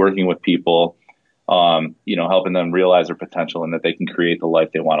tends to be working with people, helping them realize their potential and that they can create the life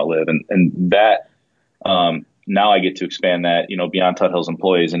they want to live. And that, now I get to expand that, beyond Tuthill's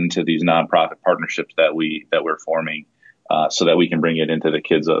employees into these nonprofit partnerships that we're forming, so that we can bring it into the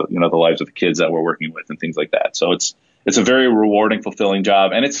kids, the lives of the kids that we're working with and things like that. So it's a very rewarding, fulfilling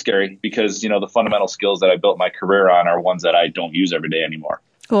job. And it's scary because, the fundamental skills that I built my career on are ones that I don't use every day anymore.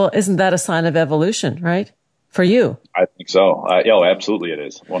 Well, isn't that a sign of evolution, right? For you? I think so. Absolutely it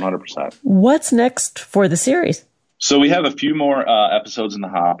is. 100%. What's next for the series? So we have a few more episodes in the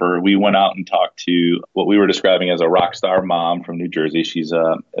hopper. We went out and talked to what we were describing as a rock star mom from New Jersey. She's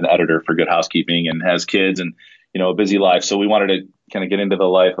an editor for Good Housekeeping and has kids and, a busy life. So we wanted to kind of get into the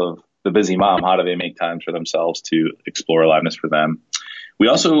life of the busy mom. How do they make time for themselves to explore aliveness for them? We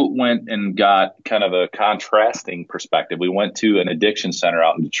also went and got kind of a contrasting perspective. We went to an addiction center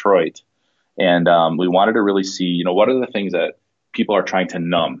out in Detroit, and we wanted to really see, what are the things that people are trying to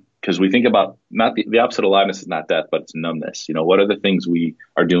numb because we think about not the opposite of aliveness is not death, but it's numbness. What are the things we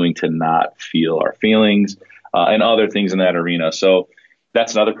are doing to not feel our feelings and other things in that arena? So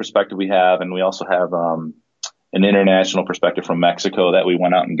that's another perspective we have. And we also have an international perspective from Mexico that we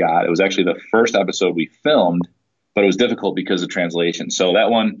went out and got. It was actually the first episode we filmed, but it was difficult because of translation. So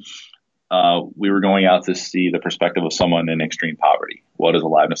that one, we were going out to see the perspective of someone in extreme poverty. What does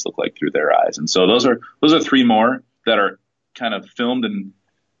aliveness look like through their eyes? And so those are 3 more that are kind of filmed and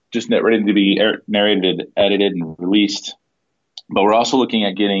just ready to be narrated, edited, and released. But we're also looking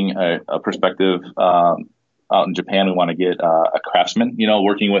at getting a perspective out in Japan. We want to get a craftsman,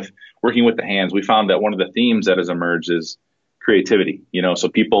 working with the hands. We found that one of the themes that has emerged is creativity. So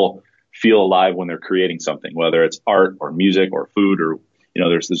people feel alive when they're creating something, whether it's art or music or food or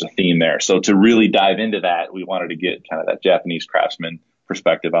there's a theme there. So to really dive into that, we wanted to get kind of that Japanese craftsman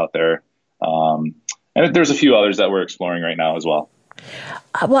perspective out there. And there's a few others that we're exploring right now as well.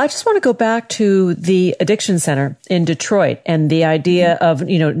 Well, I just want to go back to the addiction center in Detroit and the idea of,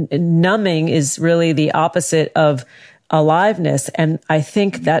 numbing is really the opposite of aliveness. And I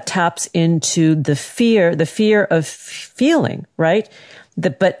think that taps into the fear of feeling, right?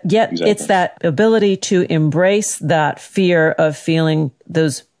 But yet exactly. It's that ability to embrace that fear of feeling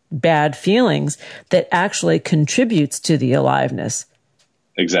those bad feelings that actually contributes to the aliveness.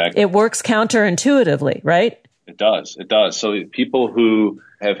 Exactly. It works counterintuitively, right? It does. So people who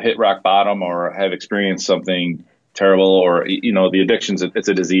have hit rock bottom or have experienced something terrible or, the addictions, it's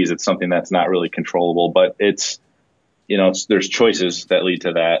a disease. It's something that's not really controllable, but there's choices that lead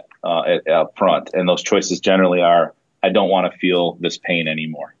to that up front. And those choices generally are, I don't want to feel this pain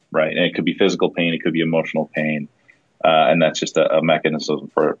anymore, right? And it could be physical pain. It could be emotional pain. And that's just a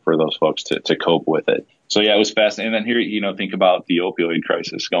mechanism for those folks to cope with it. So, yeah, it was fascinating. And then here, think about the opioid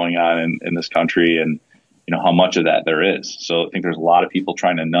crisis going on in this country and, how much of that there is. So I think there's a lot of people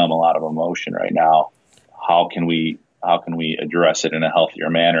trying to numb a lot of emotion right now. How can we address it in a healthier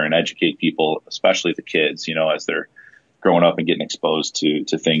manner and educate people, especially the kids, as they're growing up and getting exposed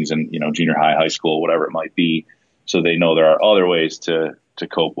to things in, junior high, high school, whatever it might be. So they know there are other ways to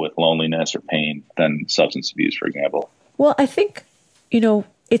cope with loneliness or pain than substance abuse, for example. Well, I think,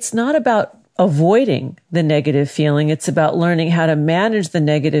 it's not about avoiding the negative feeling. It's about learning how to manage the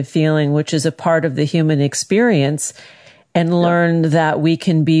negative feeling, which is a part of the human experience, and learn that we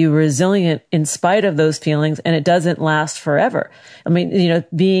can be resilient in spite of those feelings, and it doesn't last forever. I mean,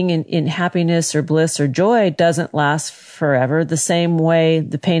 being in happiness or bliss or joy doesn't last forever the same way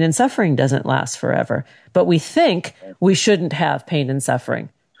the pain and suffering doesn't last forever. But we think we shouldn't have pain and suffering.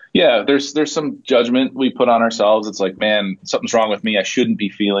 Yeah, there's some judgment we put on ourselves. It's like, man, something's wrong with me. I shouldn't be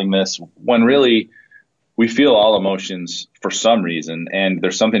feeling this. When really we feel all emotions for some reason, and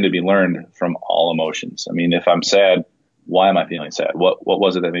there's something to be learned from all emotions. I mean, if I'm sad, why am I feeling sad? What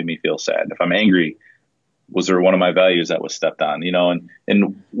was it that made me feel sad? If I'm angry, was there one of my values that was stepped on?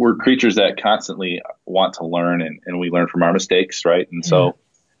 And we're creatures that constantly want to learn, and we learn from our mistakes, right? And so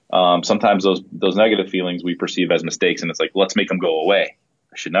sometimes those negative feelings we perceive as mistakes, and it's like, let's make them go away.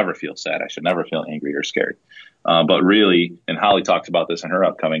 I should never feel sad. I should never feel angry or scared. But really, and Holly talks about this in her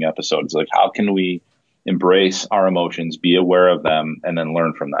upcoming episode, it's like, how can we embrace our emotions, be aware of them, and then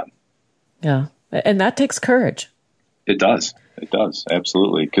learn from them? Yeah. And that takes courage. It does.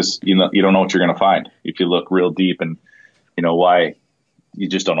 Absolutely. Because, you don't know what you're going to find. If you look real deep and, why, you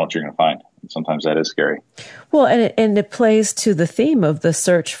just don't know what you're going to find. Sometimes that is scary. Well, and it plays to the theme of the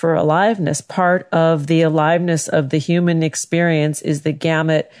search for aliveness. Part of the aliveness of the human experience is the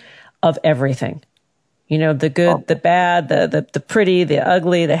gamut of everything. The good, the bad, the pretty, the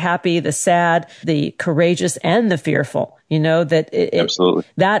ugly, the happy, the sad, the courageous, and the fearful. Absolutely.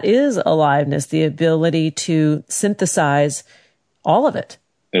 That is aliveness, the ability to synthesize all of it.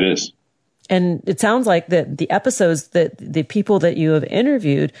 It is. And it sounds like that the episodes that the people that you have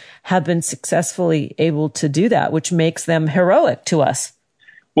interviewed have been successfully able to do that, which makes them heroic to us.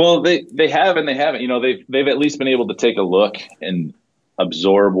 Well, they have and they haven't. They've at least been able to take a look and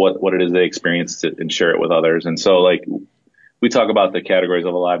absorb what it is they experienced and share it with others. And so, like, we talk about the categories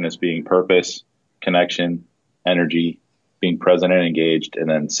of aliveness being purpose, connection, energy, being present and engaged, and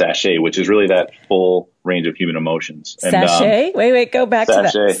then sachet, which is really that full range of human emotions. Sachet? Wait, go back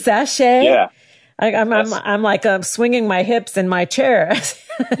sachet. to that. Sachet? Yeah. I'm like swinging my hips in my chair.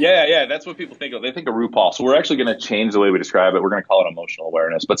 Yeah. That's what people think of. They think of RuPaul. So we're actually going to change the way we describe it. We're going to call it emotional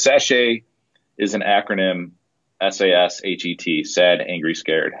awareness. But sachet is an acronym, SASHET, sad, angry,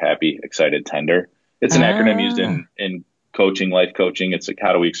 scared, happy, excited, tender. It's an acronym used in coaching, life coaching. It's like,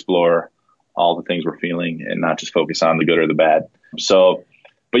 how do we explore all the things we're feeling and not just focus on the good or the bad. So,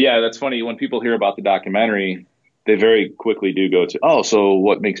 but yeah, that's funny. When people hear about the documentary, they very quickly do go to, oh, so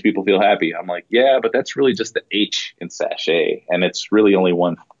what makes people feel happy? I'm like, yeah, but that's really just the H in sachet. And it's really only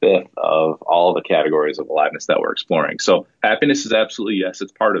 1/5 of all the categories of aliveness that we're exploring. So happiness is absolutely, yes,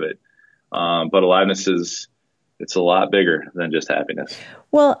 it's part of it. But aliveness it's a lot bigger than just happiness.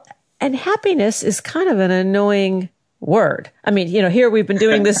 Well, and happiness is kind of an annoying word. I mean, here we've been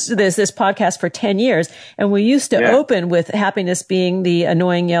doing this podcast for 10 years, and we used to open with happiness being the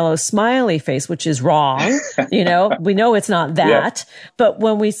annoying yellow smiley face, which is wrong. We know it's not that. But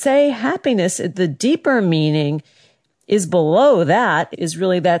when we say happiness, the deeper meaning is below that, is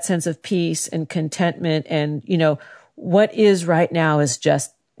really that sense of peace and contentment. And, what is right now is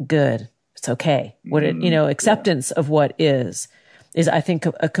just good. It's okay. Acceptance of what is I think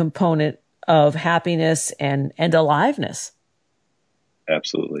a component of happiness and aliveness.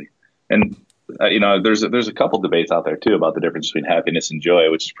 Absolutely. And, there's a couple debates out there too about the difference between happiness and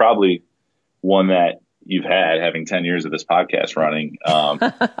joy, which is probably one that you've had having 10 years of this podcast running.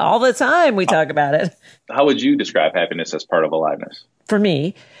 All the time we talk about it. How would you describe happiness as part of aliveness? For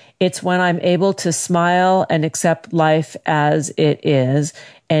me, it's when I'm able to smile and accept life as it is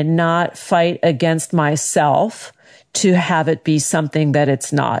and not fight against myself to have it be something that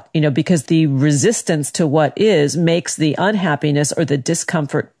it's not, because the resistance to what is makes the unhappiness or the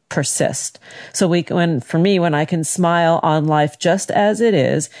discomfort persist. So when I can smile on life just as it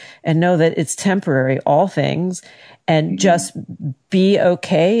is and know that it's temporary, all things, and just be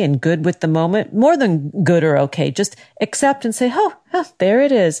okay and good with the moment, more than good or okay, just accept and say, oh, there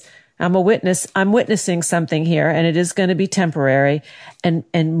it is. I'm a witness. I'm witnessing something here, and it is going to be temporary, and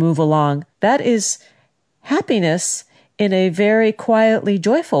move along. That is happiness in a very quietly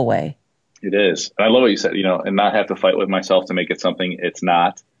joyful way. It is. And I love what you said, and not have to fight with myself to make it something it's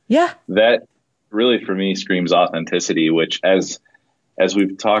not. Yeah. That really, for me, screams authenticity, which as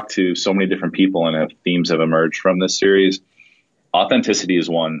we've talked to so many different people and themes have emerged from this series, authenticity is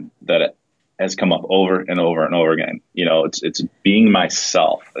one that has come up over and over and over again. It's being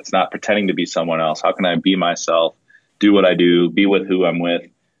myself. It's not pretending to be someone else. How can I be myself, do what I do, be with who I'm with,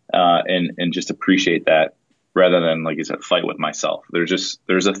 and just appreciate that, rather than, like you said, fight with myself.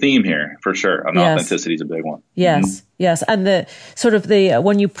 There's a theme here for sure. And authenticity is a big one. Yes. Mm-hmm. Yes. And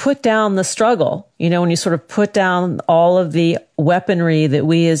when you put down the struggle, when you sort of put down all of the weaponry that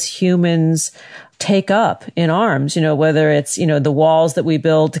we as humans take up in arms, whether it's, the walls that we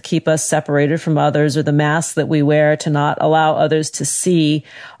build to keep us separated from others, or the masks that we wear to not allow others to see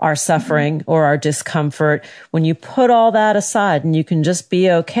our suffering or our discomfort. When you put all that aside and you can just be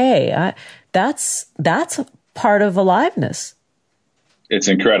okay, that's part of aliveness. It's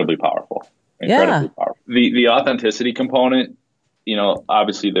incredibly powerful. Powerful. The authenticity component,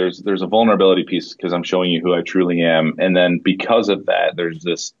 obviously there's a vulnerability piece because I'm showing you who I truly am. And then because of that, there's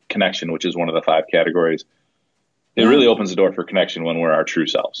this connection, which is one of the 5 categories. It really opens the door for connection when we're our true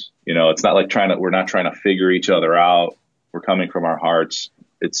selves. It's not like we're not trying to figure each other out. We're coming from our hearts.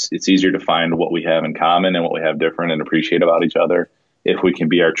 It's easier to find what we have in common and what we have different and appreciate about each other if we can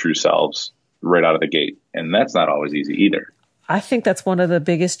be our true selves right out of the gate. And that's not always easy either. I think that's one of the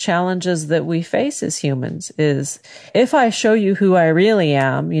biggest challenges that we face as humans is if I show you who I really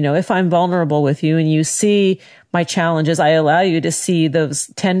am, if I'm vulnerable with you and you see my challenges, I allow you to see those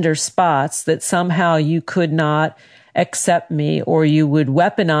tender spots that somehow you could not accept me, or you would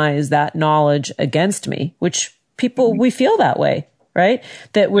weaponize that knowledge against me, which people, we feel that way. Right?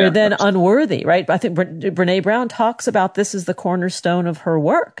 That we're then unworthy, right? I think Brene Brown talks about this as the cornerstone of her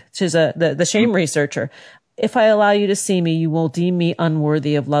work. She's the shame researcher. If I allow you to see me, you will deem me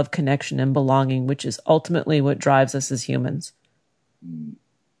unworthy of love, connection, and belonging, which is ultimately what drives us as humans.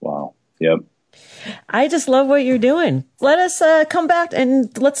 Wow. Yep. I just love what you're doing. Let us come back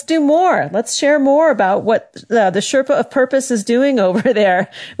and let's do more. Let's share more about what the Sherpa of Purpose is doing over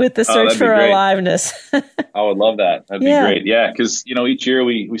there with the search for aliveness. I would love that. That'd be great. Yeah, because each year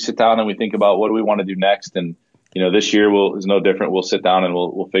we sit down and we think about what do we want to do next, and this year is no different. We'll sit down and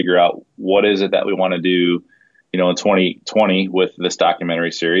we'll figure out what is it that we want to do. In 2020 with this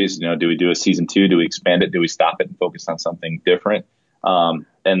documentary series. Do we do a season 2? Do we expand it? Do we stop it and focus on something different?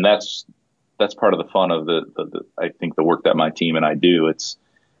 And that's part of the fun of the I think the work that my team and I do. It's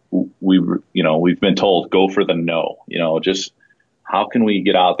we've been told go for the no. Just how can we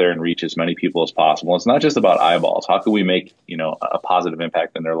get out there and reach as many people as possible? It's not just about eyeballs. How can we make a positive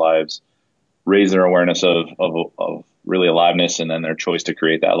impact in their lives, raise their awareness of really aliveness, and then their choice to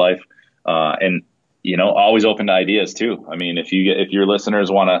create that life. And always open to ideas too. I mean, if your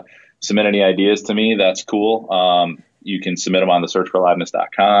listeners want to submit any ideas to me, that's cool. You can submit them on the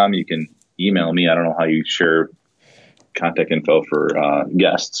searchforaliveness.com. You can email me. I don't know how you share contact info for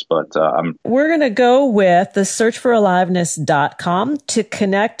guests. But we're going to go with the searchforaliveness.com to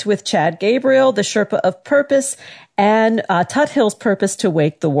connect with Chad Gabriel, the Sherpa of Purpose, and Tut Hill's Purpose to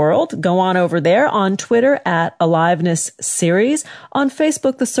Wake the World. Go on over there. On Twitter at Aliveness Series. On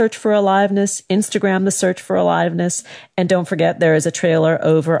Facebook, The Search for Aliveness. Instagram, The Search for Aliveness. And don't forget, there is a trailer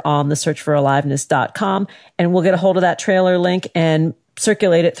over on the searchforaliveness.com. And we'll get a hold of that trailer link and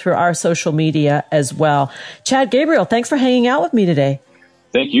circulate it through our social media as well. Chad Gabriel, thanks for hanging out with me today.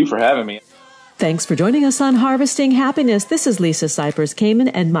 Thank you for having me. Thanks for joining us on Harvesting Happiness. This is Lisa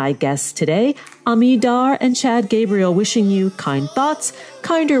Cypers-Kamen and my guests today, Ami Dar and Chad Gabriel, wishing you kind thoughts,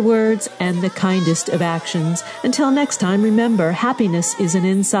 kinder words, and the kindest of actions. Until next time, remember, happiness is an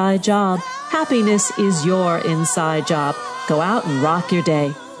inside job. Happiness is your inside job. Go out and rock your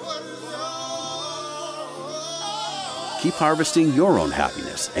day. Keep harvesting your own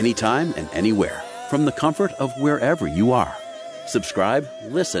happiness anytime and anywhere from the comfort of wherever you are. Subscribe,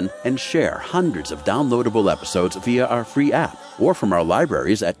 listen, and share hundreds of downloadable episodes via our free app or from our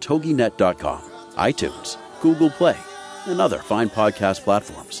libraries at toginet.com, iTunes, Google Play, and other fine podcast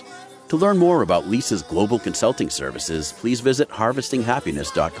platforms. To learn more about Lisa's global consulting services, please visit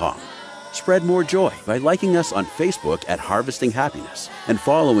harvestinghappiness.com. Spread more joy by liking us on Facebook at Harvesting Happiness and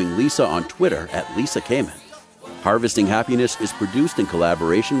following Lisa on Twitter at Lisa Kamen. Harvesting Happiness is produced in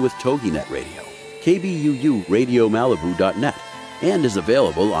collaboration with TogiNet Radio, KBUU Radio Malibu.net, and is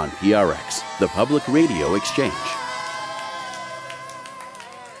available on PRX, the Public Radio Exchange.